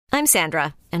I'm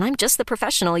Sandra, and I'm just the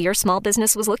professional your small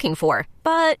business was looking for.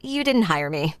 But you didn't hire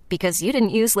me because you didn't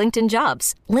use LinkedIn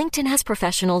Jobs. LinkedIn has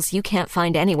professionals you can't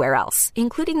find anywhere else,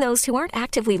 including those who aren't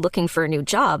actively looking for a new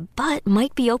job, but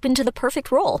might be open to the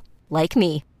perfect role, like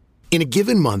me. In a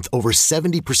given month, over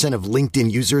 70% of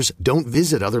LinkedIn users don't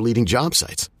visit other leading job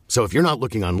sites. So if you're not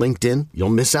looking on LinkedIn, you'll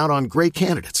miss out on great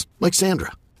candidates like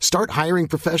Sandra. Start hiring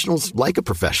professionals like a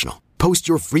professional. Post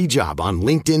your free job on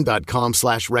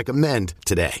linkedin.com/recommend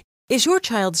today. Is your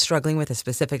child struggling with a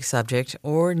specific subject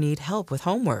or need help with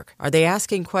homework? Are they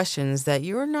asking questions that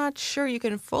you're not sure you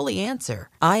can fully answer?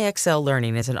 IXL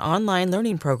Learning is an online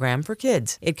learning program for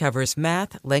kids. It covers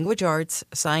math, language arts,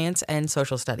 science, and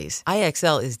social studies.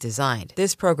 IXL is designed.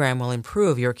 This program will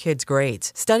improve your kids'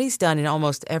 grades. Studies done in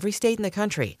almost every state in the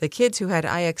country. The kids who had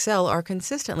IXL are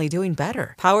consistently doing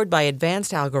better. Powered by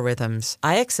advanced algorithms,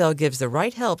 IXL gives the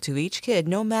right help to each kid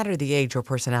no matter the age or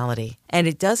personality. And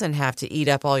it doesn't have to eat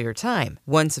up all your time.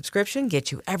 One subscription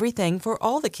gets you everything for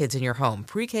all the kids in your home,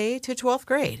 pre-K to 12th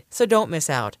grade. So don't miss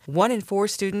out. 1 in 4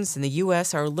 students in the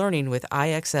U.S. are learning with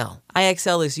IXL.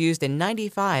 IXL is used in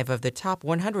 95 of the top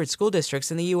 100 school districts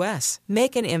in the U.S.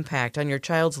 Make an impact on your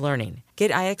child's learning.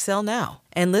 Get IXL now.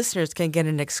 And listeners can get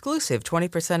an exclusive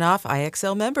 20% off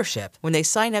IXL membership when they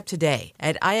sign up today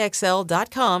at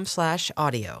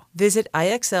IXL.com/audio. Visit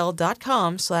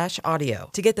IXL.com/audio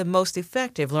to get the most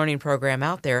effective learning program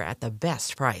out there at the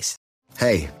best price.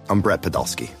 Hey, I'm Brett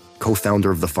Podolsky,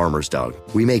 co-founder of The Farmer's Dog.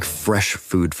 We make fresh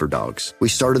food for dogs. We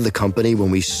started the company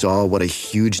when we saw what a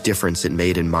huge difference it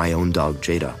made in my own dog,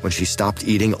 Jada, when she stopped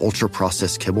eating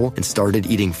ultra-processed kibble and started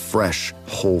eating fresh,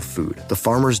 whole food. The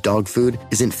Farmer's Dog food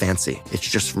isn't fancy. It's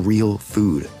just real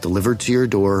food delivered to your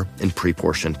door in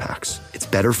pre-portioned packs. It's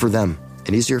better for them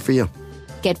and easier for you.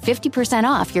 Get 50%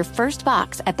 off your first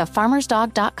box at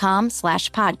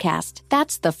thefarmersdog.com/podcast.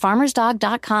 That's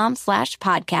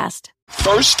thefarmersdog.com/podcast.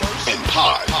 First and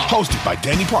Pod, hosted by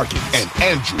Danny Parkins and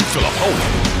Andrew Filipponi.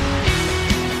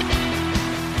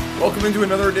 Welcome into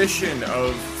another edition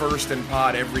of First and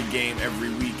Pod, every game,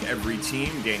 every week, every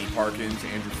team. Danny Parkins,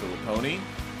 Andrew Filipponi.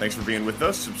 Thanks for being with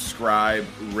us. Subscribe,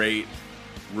 rate,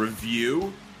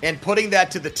 review. And putting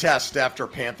that to the test after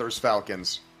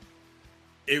Panthers-Falcons.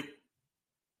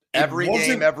 Every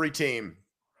game, every team.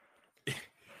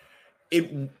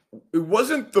 It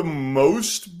wasn't the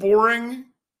most boring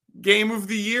game of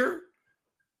the year,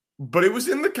 but it was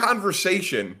in the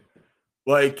conversation.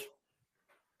 Like,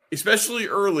 especially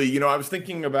early, I was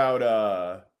thinking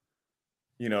about,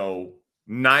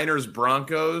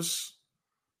 Niners-Broncos,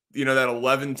 that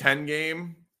 11-10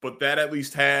 game, but that at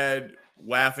least had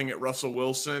laughing at Russell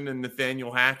Wilson and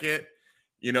Nathaniel Hackett.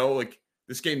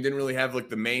 This game didn't really have,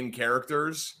 the main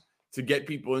characters to get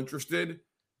people interested.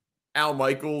 Al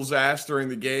Michaels asked during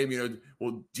the game,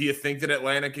 well, do you think that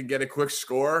Atlanta can get a quick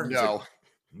score? No.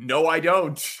 No, I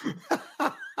don't.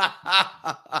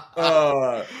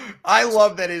 I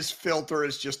love that his filter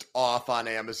is just off on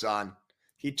Amazon.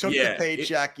 He took the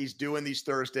paycheck. He's doing these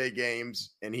Thursday games,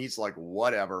 and he's like,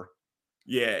 whatever.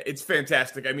 Yeah, it's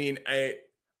fantastic. I mean, I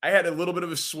had a little bit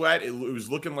of a sweat. It was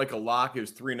looking like a lock. It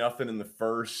was 3-0 in the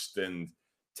first and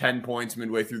 10 points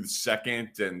midway through the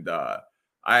second. And I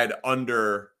had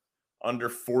under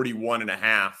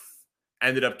 41.5,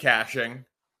 ended up cashing,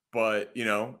 but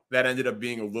that ended up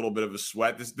being a little bit of a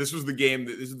sweat. This was the game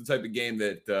this is the type of game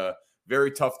that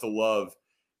very tough to love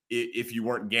if you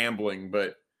weren't gambling.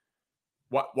 But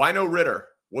why no Ritter?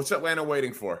 What's Atlanta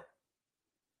waiting for?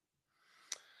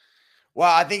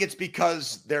 Well, I think it's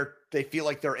because they feel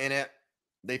like they're in it.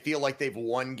 They feel like they've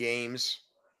won games.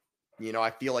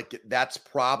 I feel like that's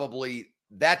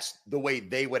the way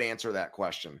they would answer that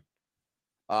question.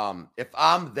 If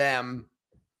I'm them,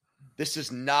 this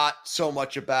is not so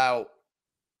much about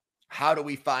how do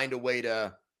we find a way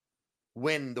to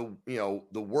win the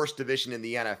worst division in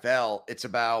the NFL. It's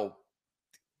about,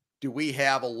 do we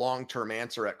have a long-term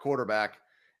answer at quarterback?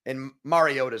 And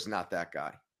Mariota's not that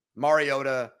guy.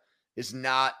 Mariota is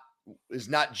not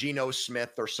Geno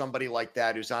Smith or somebody like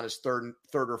that who's on his third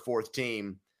or fourth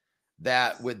team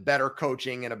that with better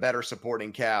coaching and a better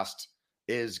supporting cast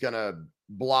is going to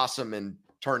blossom and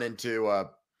turn into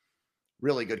a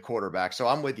really good quarterback. So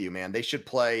I'm with you, man. They should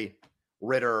play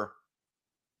Ritter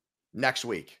next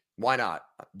week. Why not?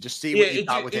 Just see what you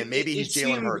got with him. Maybe he's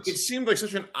Jalen Hurts. It seemed like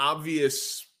such an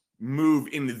obvious move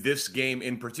in this game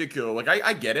in particular.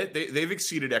 I get it. They've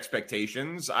exceeded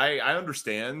expectations. I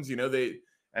understand.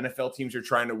 NFL teams are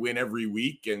trying to win every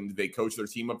week, and they coach their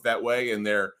team up that way, and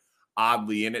they're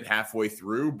oddly in it halfway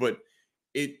through. But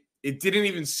it didn't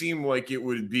even seem like it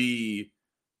would be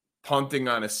punting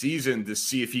on a season to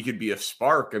see if he could be a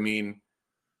spark. I mean,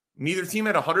 neither team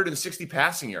had 160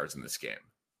 passing yards in this game.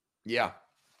 Yeah.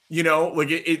 You know, like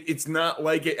it's not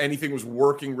like anything was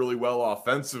working really well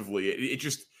offensively.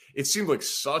 It seemed like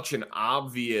such an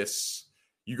obvious,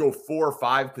 you go 4 or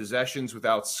 5 possessions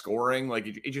without scoring. Like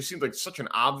it just seemed like such an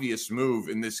obvious move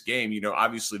in this game. You know,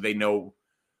 obviously they know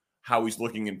how he's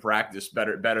looking in practice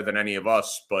better than any of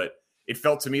us, but it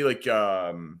felt to me like,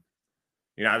 I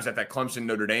was at that Clemson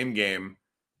Notre Dame game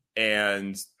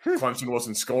and Clemson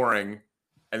wasn't scoring.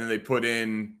 And then they put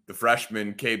in the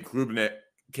freshman, Cade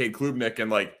Klubnik,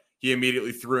 and like he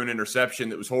immediately threw an interception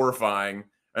that was horrifying.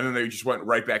 And then they just went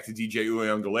right back to DJ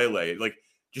Uiagalelei. Like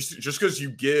just because you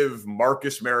give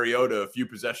Marcus Mariota a few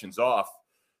possessions off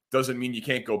doesn't mean you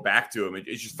can't go back to him. It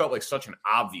just felt like such an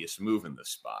obvious move in this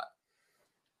spot.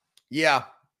 Yeah.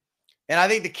 And I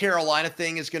think the Carolina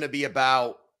thing is going to be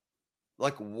about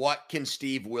like, what can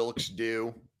Steve Wilks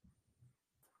do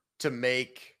to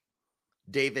make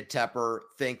David Tepper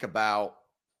think about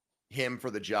him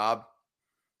for the job?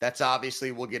 That's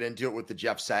obviously, we'll get into it with the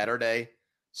Jeff Saturday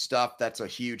stuff. That's a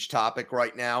huge topic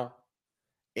right now.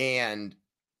 And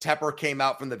Tepper came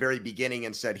out from the very beginning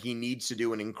and said he needs to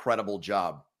do an incredible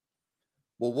job.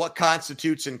 Well, what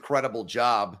constitutes incredible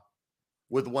job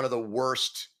with one of the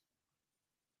worst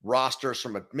rosters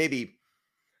from maybe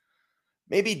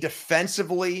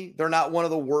defensively, they're not one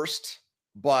of the worst,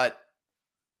 but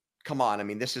come on. I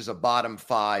mean, this is a bottom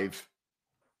 5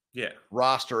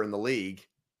 roster in the league.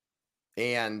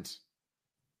 And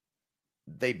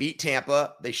they beat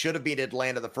Tampa. They should have beat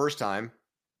Atlanta the first time.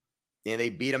 And they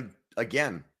beat them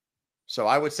again. So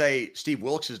I would say Steve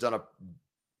Wilks has done a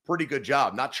pretty good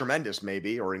job. Not tremendous,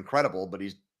 maybe, or incredible, but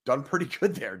he's done pretty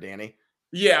good there, Danny.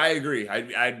 Yeah, I agree.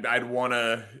 I'd want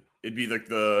to, it'd be like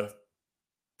the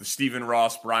Stephen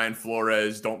Ross, Brian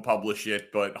Flores, don't publish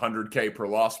it, but 100K per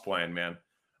loss plan, man.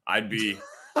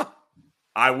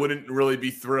 I wouldn't really be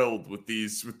thrilled with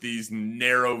these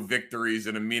narrow victories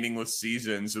in a meaningless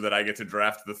season so that I get to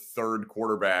draft the 3rd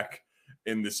quarterback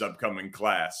in this upcoming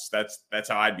class. That's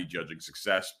how I'd be judging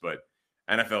success, but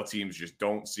NFL teams just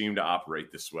don't seem to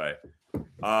operate this way.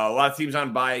 A lot of teams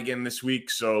on bye again this week,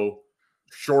 so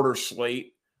shorter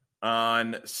slate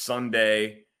on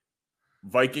Sunday.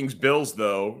 Vikings-Bills,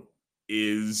 though,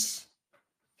 is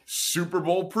Super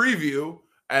Bowl preview,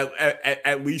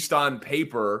 at least on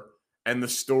paper. And the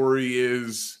story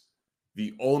is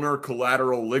the ulnar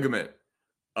collateral ligament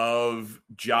of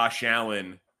Josh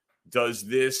Allen. Does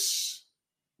this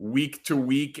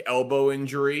week-to-week elbow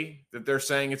injury that they're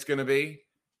saying it's going to be,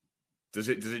 does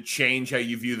it change how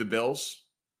you view the Bills?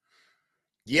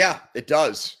 Yeah, it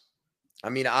does. I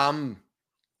mean,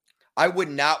 I would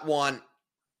not want,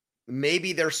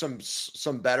 maybe there's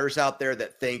some bettors out there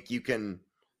that think you can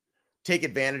take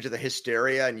advantage of the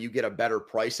hysteria and you get a better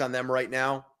price on them right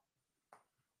now.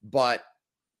 But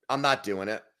I'm not doing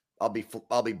it. I'll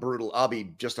be brutal. I'll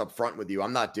be just upfront with you.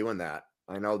 I'm not doing that.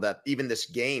 I know that even this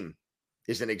game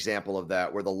is an example of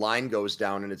that, where the line goes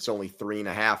down and it's only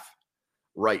 3.5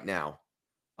 right now.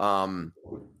 I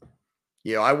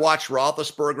watched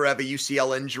Roethlisberger have a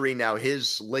UCL injury. Now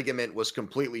his ligament was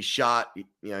completely shot,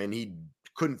 and he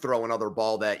couldn't throw another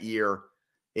ball that year,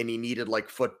 and he needed like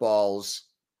football's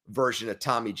version of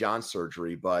Tommy John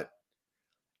surgery. But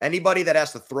anybody that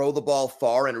has to throw the ball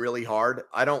far and really hard,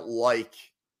 I don't like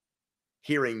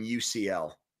hearing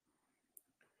UCL.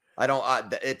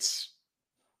 It's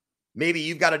maybe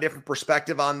you've got a different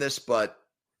perspective on this, but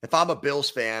if I'm a Bills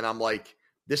fan, I'm like,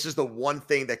 this is the one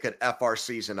thing that could F our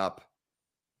season up.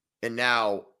 And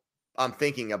now I'm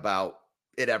thinking about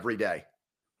it every day.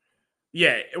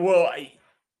 Yeah, well,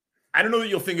 I don't know that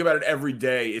you'll think about it every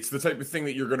day. It's the type of thing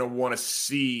that you're going to want to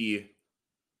see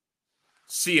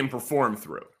him perform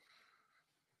through.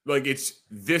 Like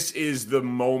this is the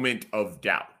moment of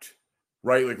doubt,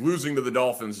 right? Like losing to the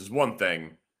Dolphins is one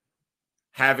thing.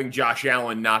 Having Josh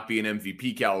Allen not be an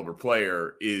MVP caliber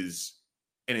player is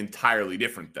an entirely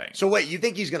different thing. So wait, you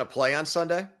think he's going to play on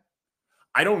Sunday?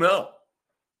 I don't know.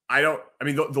 I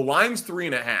mean, the line's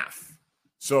 3.5.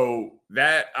 So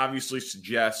that obviously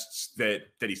suggests that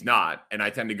he's not. And I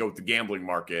tend to go with the gambling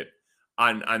market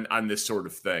on this sort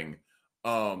of thing.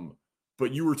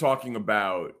 But you were talking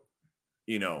about,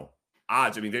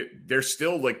 odds. I mean, they're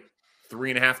still like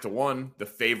 3.5 to 1, the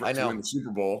favorite to win the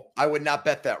Super Bowl. I would not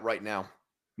bet that right now.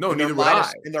 No, neither would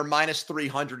I. And they're minus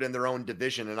 300 in their own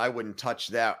division, and I wouldn't touch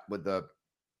that with the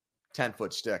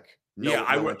 10-foot stick.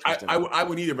 I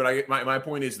wouldn't either. But my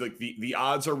point is, like, the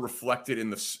odds are reflected in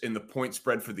the point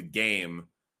spread for the game,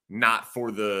 not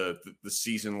for the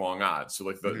season long odds. So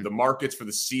like the markets for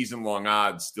the season long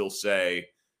odds still say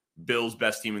Bills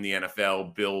best team in the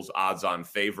NFL, Bills odds on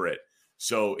favorite.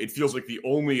 So it feels like the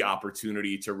only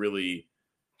opportunity to really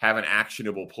have an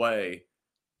actionable play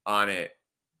on it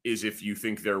is if you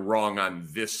think they're wrong on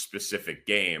this specific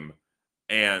game.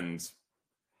 And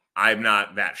I'm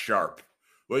not that sharp.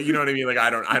 Well, you know what I mean? Like I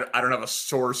don't have a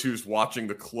source who's watching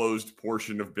the closed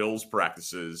portion of Bills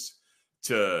practices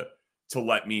to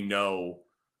let me know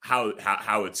how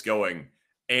it's going.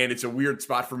 And it's a weird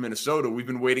spot for Minnesota. We've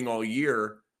been waiting all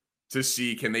year to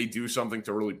see, can they do something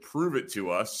to really prove it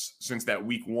to us, since that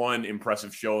week 1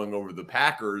 impressive showing over the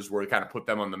Packers where it kind of put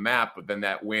them on the map, but then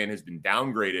that win has been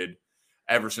downgraded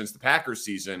ever since the Packers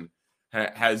season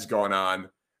has gone on.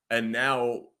 And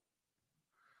now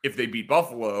if they beat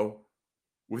Buffalo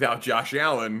without Josh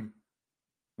Allen,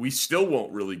 we still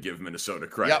won't really give Minnesota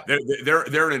credit. Yep.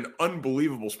 They're in an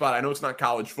unbelievable spot. I know it's not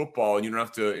college football and you don't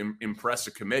have to impress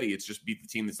a committee. It's just beat the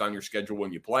team that's on your schedule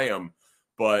when you play them.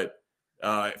 But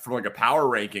from like a power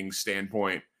rankings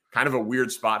standpoint, kind of a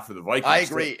weird spot for the Vikings. I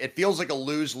agree. It feels like a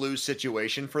lose-lose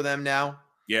situation for them now.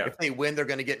 Yeah. If they win, they're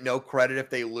going to get no credit.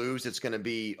 If they lose, it's going to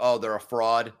be, oh, they're a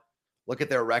fraud. Look at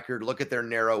their record. Look at their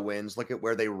narrow wins. Look at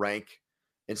where they rank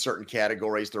in certain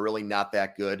categories. They're really not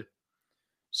that good.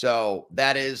 So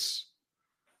that is,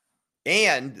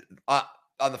 and on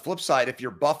the flip side, if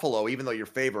you're Buffalo, even though you're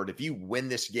favored, if you win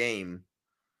this game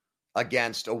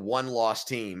against a one-loss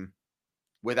team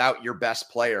without your best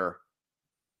player,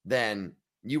 then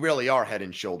you really are head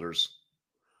and shoulders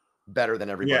better than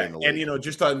everybody in the league. And, you know,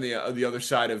 just on the other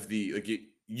side of the, like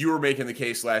you were making the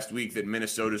case last week that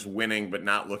Minnesota's winning but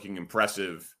not looking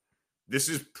impressive. This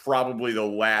is probably the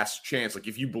last chance. Like,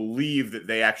 if you believe that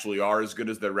they actually are as good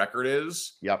as their record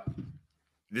is, yep,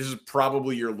 this is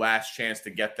probably your last chance to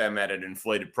get them at an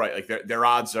inflated price. Like, their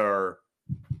odds are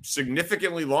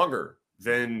significantly longer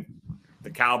than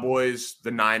the Cowboys,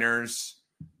 the Niners.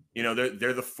 You know,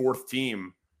 they're the 4th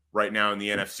team right now in the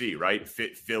NFC, right?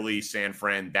 Philly, San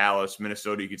Fran, Dallas,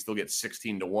 Minnesota. You could still get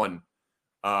 16-1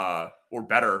 or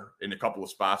better in a couple of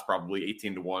spots, probably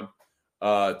 18-1.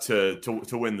 To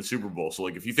win the Super Bowl. So,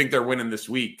 like, if you think they're winning this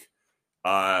week,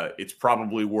 it's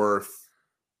probably worth,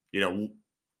 you know,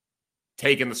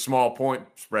 taking the small point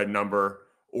spread number,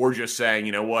 or just saying,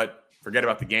 you know what, forget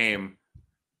about the game.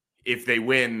 If they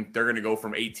win, they're going to go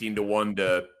from 18-1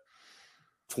 to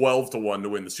 12-1 to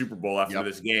win the Super Bowl after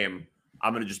this game.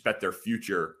 I'm going to just bet their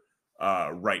future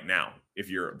right now, if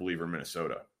you're a believer in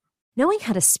Minnesota. Knowing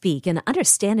how to speak and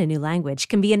understand a new language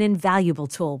can be an invaluable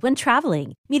tool when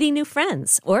traveling, meeting new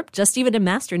friends, or just even to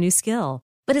master a new skill.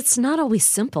 But it's not always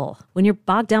simple when you're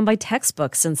bogged down by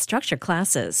textbooks and structured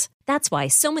classes. That's why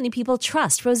so many people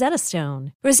trust Rosetta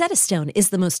Stone. Rosetta Stone is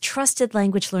the most trusted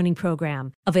language learning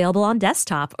program, available on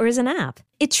desktop or as an app.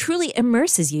 It truly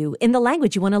immerses you in the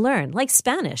language you want to learn, like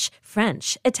Spanish,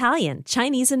 French, Italian,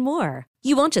 Chinese, and more.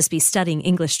 You won't just be studying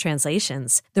English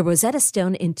translations. The Rosetta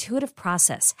Stone intuitive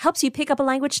process helps you pick up a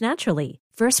language naturally,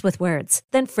 first with words,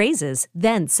 then phrases,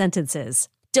 then sentences.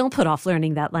 Don't put off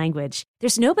learning that language.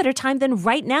 There's no better time than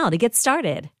right now to get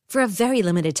started. For a very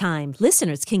limited time,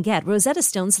 listeners can get Rosetta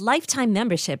Stone's lifetime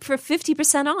membership for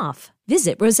 50% off.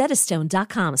 Visit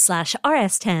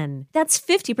rosettastone.com/rs10. That's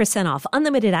 50% off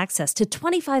unlimited access to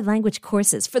 25 language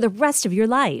courses for the rest of your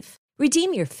life.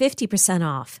 Redeem your 50%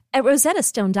 off at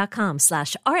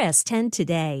rosettastone.com/rs10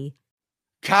 today.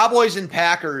 Cowboys and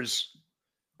Packers.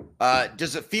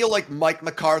 Does it feel like Mike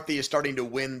McCarthy is starting to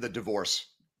win the divorce?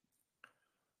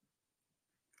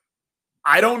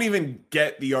 I don't even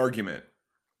get the argument.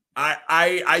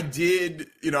 I did,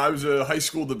 you know, I was a high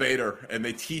school debater, and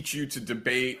they teach you to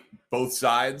debate both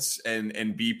sides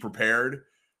and be prepared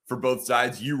for both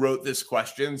sides. You wrote this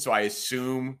question, so I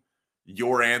assume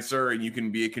your answer, and you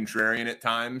can be a contrarian at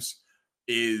times,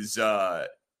 is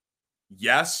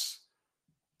yes.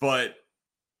 But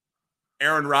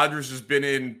Aaron Rodgers has been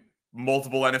in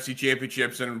multiple NFC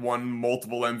championships and won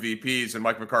multiple MVPs, and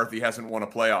Mike McCarthy hasn't won a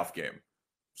playoff game.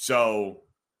 So,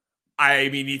 I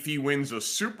mean, if he wins a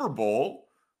Super Bowl,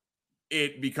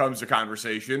 it becomes a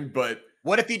conversation. But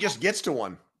what if he just gets to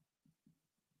one?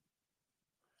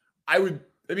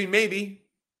 Maybe,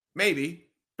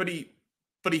 but he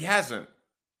hasn't.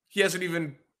 He hasn't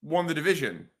even won the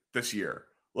division this year.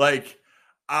 Like,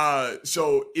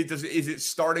 so is it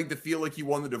starting to feel like he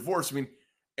won the divorce? I mean,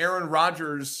 Aaron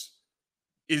Rodgers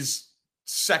is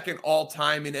second all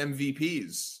time in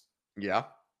MVPs. Yeah.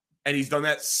 And he's done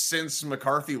that since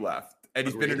McCarthy left. And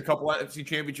he's been in a couple of NFC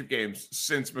championship games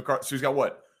since McCarthy. So he's got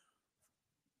what?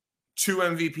 2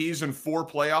 MVPs and 4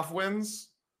 playoff wins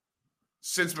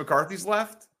since McCarthy's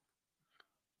left?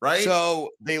 Right?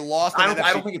 So they lost. I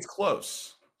don't think it's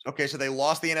close. Okay, so they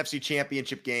lost the NFC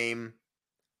championship game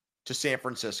to San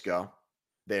Francisco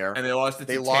there. And they lost it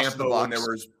to Tampa when there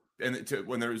was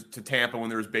to Tampa when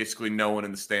there was basically no one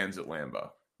in the stands at Lambeau.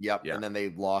 Yep. Yeah. And then they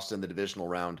lost in the divisional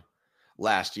round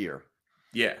last year.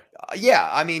 Yeah. Yeah.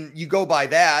 I mean, you go by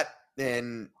that,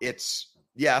 and it's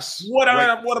yes. What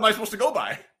am I supposed to go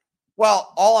by?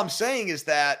 Well, all I'm saying is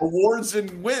that awards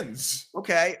and wins.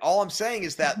 Okay. All I'm saying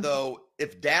is that, though,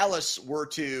 if Dallas were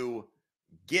to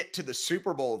get to the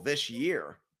Super Bowl this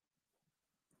year,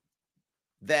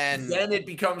 then it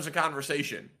becomes a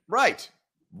conversation. Right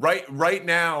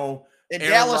now, and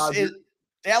Dallas is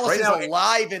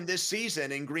alive in this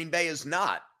season, and Green Bay is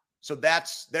not. So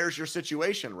there's your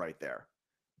situation right there.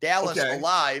 Dallas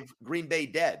alive, Green Bay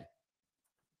dead.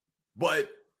 But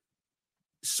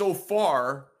so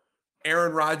far,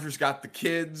 Aaron Rodgers got the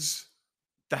kids,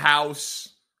 the house,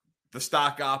 the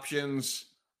stock options,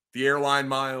 the airline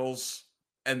miles,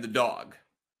 and the dog.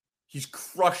 He's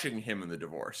crushing him in the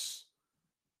divorce.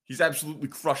 He's absolutely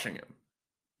crushing him.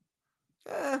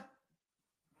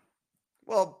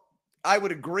 Well, I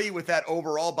would agree with that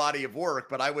overall body of work,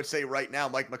 but I would say right now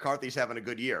Mike McCarthy's having a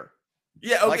good year.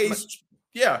 Yeah, okay. He's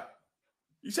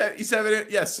having it.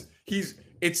 Yes.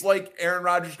 It's like Aaron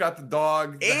Rodgers got the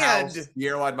dog, the house, the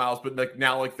airline miles, but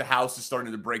now the house is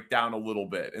starting to break down a little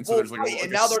bit. And so there's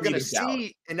now they're going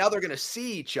to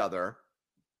see each other.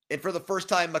 And for the first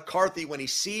time, McCarthy, when he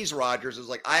sees Rodgers, is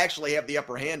like, I actually have the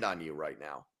upper hand on you right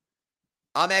now.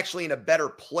 I'm actually in a better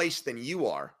place than you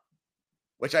are,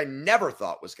 which I never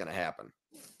thought was going to happen.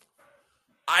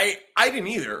 I didn't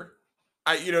either.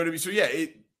 You know what I mean? So yeah,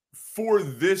 for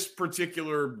this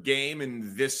particular game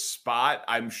in this spot,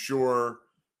 I'm sure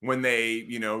when they,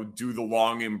 do the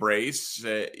long embrace,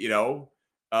 at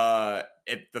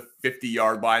the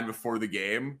 50-yard line before the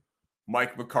game,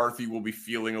 Mike McCarthy will be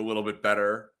feeling a little bit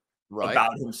better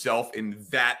about himself in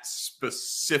that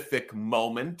specific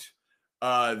moment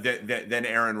than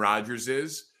Aaron Rodgers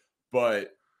is.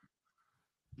 But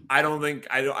I don't think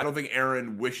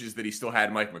Aaron wishes that he still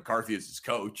had Mike McCarthy as his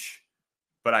coach.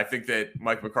 But I think that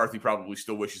Mike McCarthy probably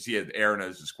still wishes he had Aaron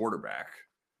as his quarterback.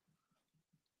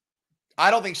 I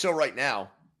don't think so right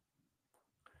now.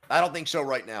 I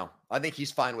think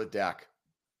he's fine with Dak.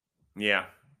 Yeah.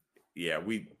 Yeah,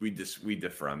 we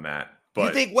differ on that.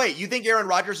 But you think Aaron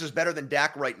Rodgers is better than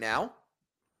Dak right now?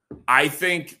 I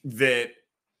think that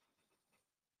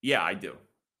I do.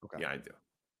 Okay. Yeah,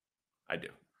 I do.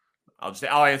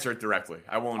 I'll answer it directly.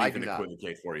 I won't even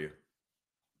equivocate for you.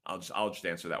 I'll just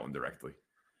answer that one directly.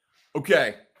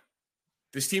 Okay.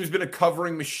 This team's been a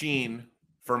covering machine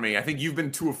for me. I think you've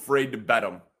been too afraid to bet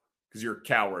them because you're a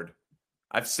coward.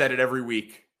 I've said it every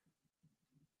week.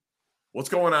 What's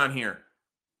going on here?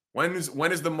 When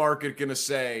is the market going to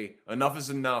say enough is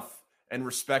enough and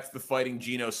respect the Fighting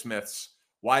Geno Smiths?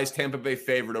 Why is Tampa Bay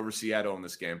favored over Seattle in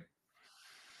this game?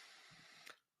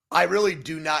 I really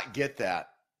do not get that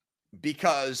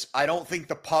because I don't think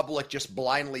the public just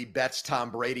blindly bets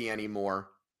Tom Brady anymore.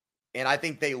 And I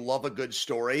think they love a good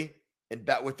story and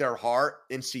bet with their heart,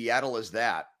 and Seattle is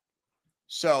that.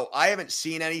 So I haven't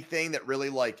seen anything that really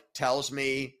tells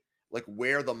me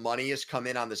where the money has come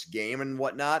in on this game and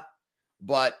whatnot.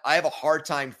 But I have a hard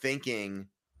time thinking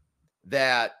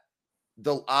that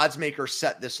the odds makers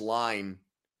set this line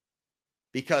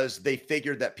because they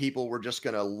figured that people were just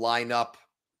going to line up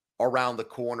around the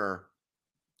corner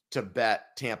to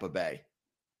bet Tampa Bay.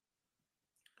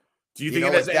 Do you think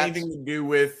it has anything to do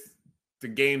with the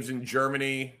games in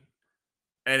Germany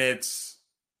and it's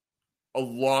a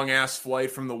long-ass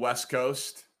flight from the West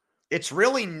Coast? It's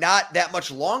really not that much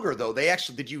longer, though.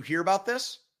 Did you hear about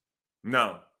this?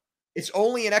 No. It's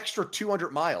only an extra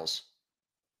 200 miles.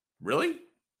 Really?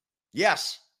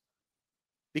 Yes.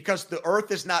 Because the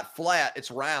earth is not flat, it's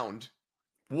round.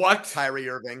 What? Kyrie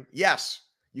Irving. Yes.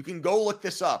 You can go look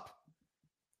this up.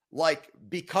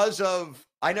 Because of,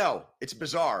 I know, it's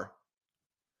bizarre.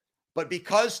 But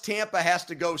because Tampa has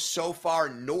to go so far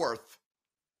north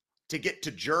to get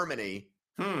to Germany,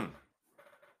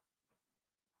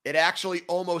 it actually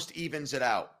almost evens it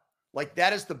out.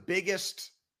 That is the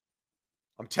biggest,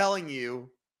 I'm telling you,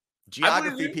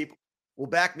 geography people will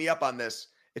back me up on this.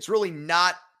 It's really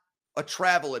not a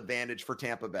travel advantage for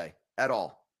Tampa Bay at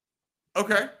all.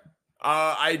 Okay.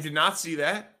 I did not see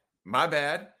that. My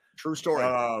bad. True story.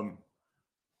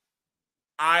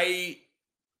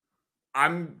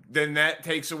 Then that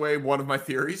takes away one of my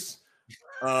theories.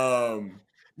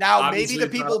 Now, maybe the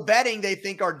people betting they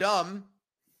think are dumb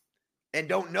and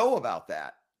don't know about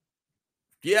that.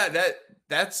 Yeah,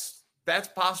 that's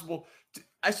possible.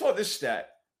 I saw this stat.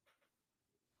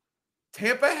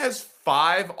 Tampa has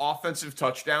 5 offensive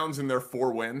touchdowns in their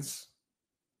 4 wins.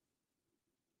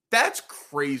 That's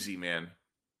crazy, man.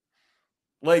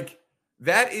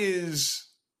 That is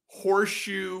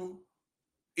horseshoe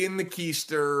in the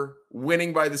keister,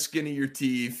 winning by the skin of your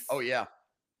teeth. Oh, yeah.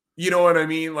 You know what I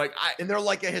mean? Like, and they're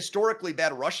like a historically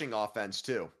bad rushing offense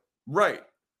too. Right.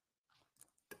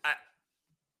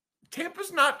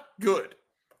 Tampa's not good.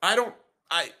 And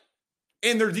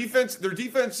their defense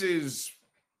is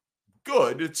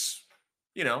good. It's,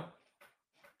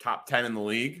 top 10 in the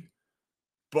league,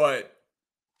 but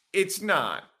it's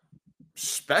not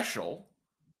special.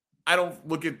 I don't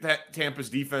look at that Tampa's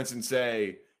defense and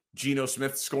say Geno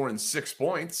Smith scoring 6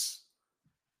 points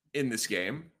in this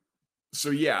game. So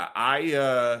yeah,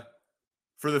 I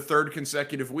for the third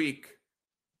consecutive week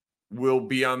will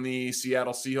be on the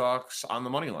Seattle Seahawks on the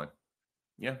money line.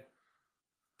 Yeah.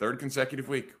 Third consecutive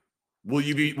week. Will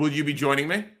you be joining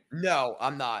me? No,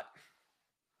 I'm not.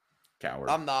 Coward.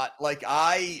 I'm not. Like,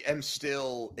 I am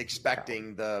still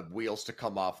expecting the wheels to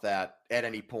come off that at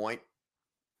any point.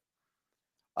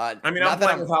 I'm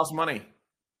playing with house money.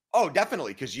 Oh,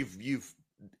 definitely, because you've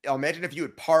imagine if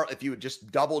you had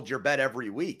just doubled your bet every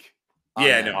week.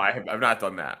 Yeah, no, I've not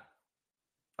done that.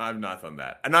 I've not done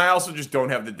that. And I also just don't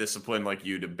have the discipline like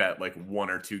you to bet like 1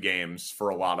 or 2 games for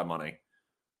a lot of money.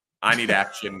 I need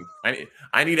action.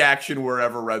 I need action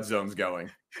wherever red zone's going.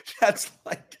 That's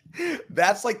like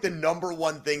the number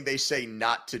one thing they say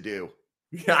not to do.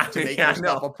 Yeah, to make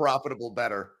yourself a profitable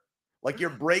bettor. Like,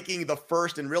 you're breaking the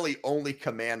first and really only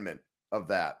commandment of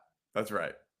that. That's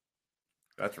right.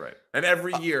 That's right. And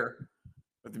every year,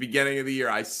 at the beginning of the year,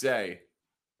 I say,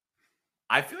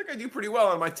 I feel like I do pretty well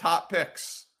on my top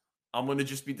picks. I'm going to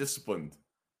just be disciplined.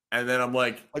 And then I'm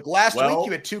like last week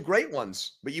you had 2 great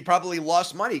ones, but you probably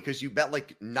lost money because you bet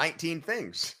like 19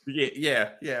 things.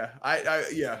 Yeah.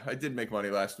 I did make money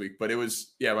last week, but it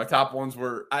was, my top ones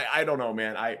were, I don't know,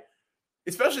 man.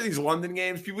 Especially these London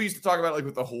games, people used to talk about like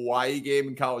with the Hawaii game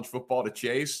in college football to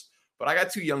chase, but I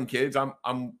got 2 young kids.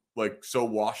 I'm like so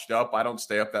washed up. I don't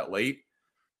stay up that late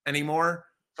anymore.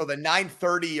 So the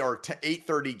 9:30 or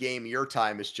 8:30 game your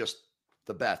time is just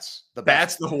the bets.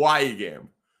 That's the Hawaii game.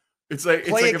 It's like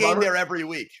play a game there every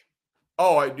week.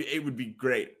 Oh, it would be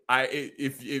great.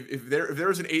 If there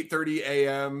was an 8:30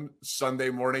 a.m. Sunday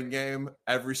morning game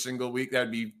every single week,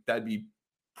 that'd be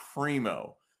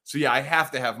primo. So yeah, I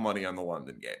have to have money on the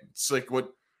London game. It's like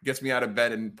what gets me out of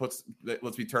bed and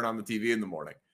lets me turn on the TV in the morning.